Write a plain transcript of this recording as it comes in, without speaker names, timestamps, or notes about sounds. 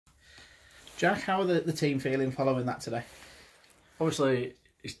Jack, how are the team feeling following that today? Obviously,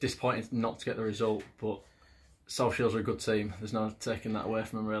 it's disappointing not to get the result, but South Shields are a good team. There's no taking that away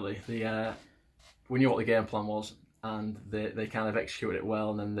from them, really. We knew what the game plan was, and they kind of executed it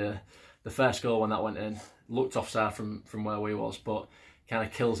well. And then the first goal, when that went in, looked offside from where we was, but kind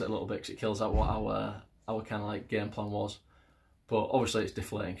of kills it a little bit, because it kills out what our kind of like game plan was. But obviously it's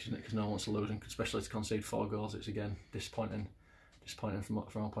deflating, because no one wants to lose, and especially to concede 4 goals. It's again disappointing from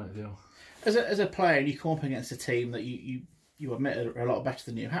our point of view. As a player, you come up against a team that you admit are a lot better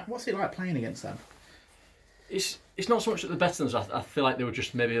than you. What's it like playing against them? It's not so much that they're better than us. I feel like they were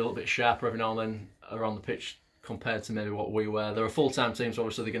just maybe a little bit sharper every now and then around the pitch compared to maybe what we were. They're a full-time team, so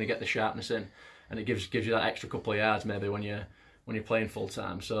obviously they're going to get the sharpness in, and it gives you that extra couple of yards maybe when you're playing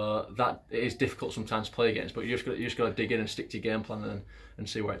full-time. So that it is difficult sometimes to play against, but you just got to dig in and stick to your game plan and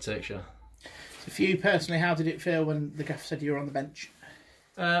see where it takes you. So for you personally, how did it feel when the gaffer said you were on the bench?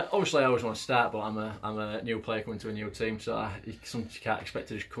 Obviously, I always want to start, but I'm a new player coming to a new team, so you can't expect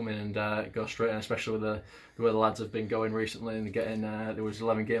to just come in and go straight in, especially with the way the lads have been going recently and getting there was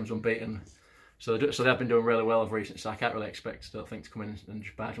 11 games unbeaten, so they've been doing really well of recent. So I can't really expect, to come in and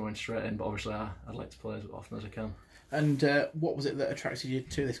just barge one straight in. But obviously, I'd like to play as often as I can. And what was it that attracted you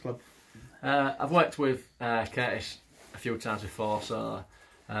to this club? I've worked with Curtis a few times before,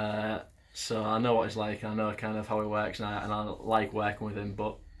 so I know what he's like. I know kind of how he works, and I like working with him.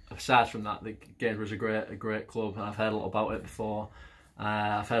 But aside from that, the Gainsborough is a great club, and I've heard a lot about it before.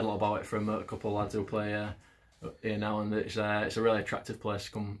 I've heard a lot about it from a couple of lads who play here now, and it's a really attractive place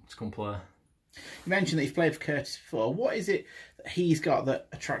to come play. You mentioned that you've played for Curtis before. What is it that he's got that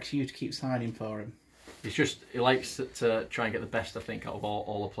attracts you to keep signing for him? He likes to try and get the best, I think, out of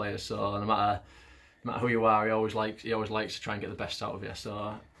all the players. So no matter who you are, he always likes to try and get the best out of you.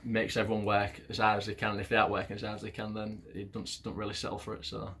 So makes everyone work as hard as they can. And if they aren't working as hard as they can, then he don't really settle for it.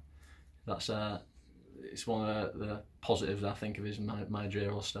 So that's it's one of the positives, I think, of his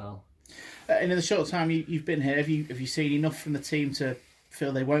managerial style. In the short time you've been here, have you seen enough from the team to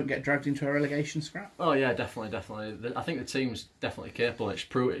feel they won't get dragged into a relegation scrap? Oh yeah, definitely. I think the team's definitely capable. It's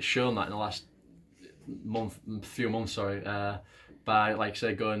shown that in the last few months, by, like I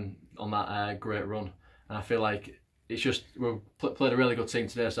say, going on that great run. And I feel like it's just we've played a really good team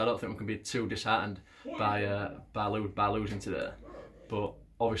today, so I don't think we can be too disheartened by losing today. But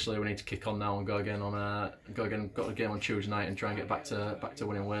obviously we need to kick on now and got a game on Tuesday night and try and get back to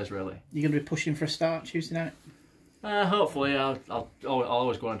winning ways, really. You're going to be pushing for a start Tuesday night? Hopefully, I'll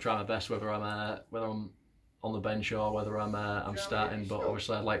always go and try my best, whether I'm on the bench or whether I'm starting. But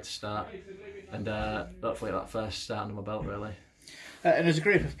obviously I'd like to start, and hopefully that first start under my belt, really. And as a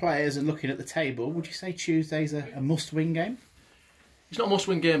group of players and looking at the table, would you say Tuesday's a must-win game? It's not a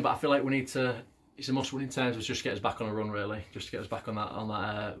must-win game, but I feel like we need to. It's a must-win in terms of just to get us back on a run, really. Just to get us back on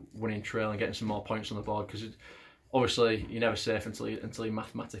that winning trail and getting some more points on the board. Because obviously you're never safe until you're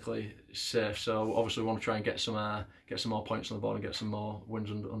mathematically safe. So obviously we want to try and get some more points on the board and get some more wins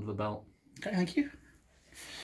under the belt. Okay, thank you.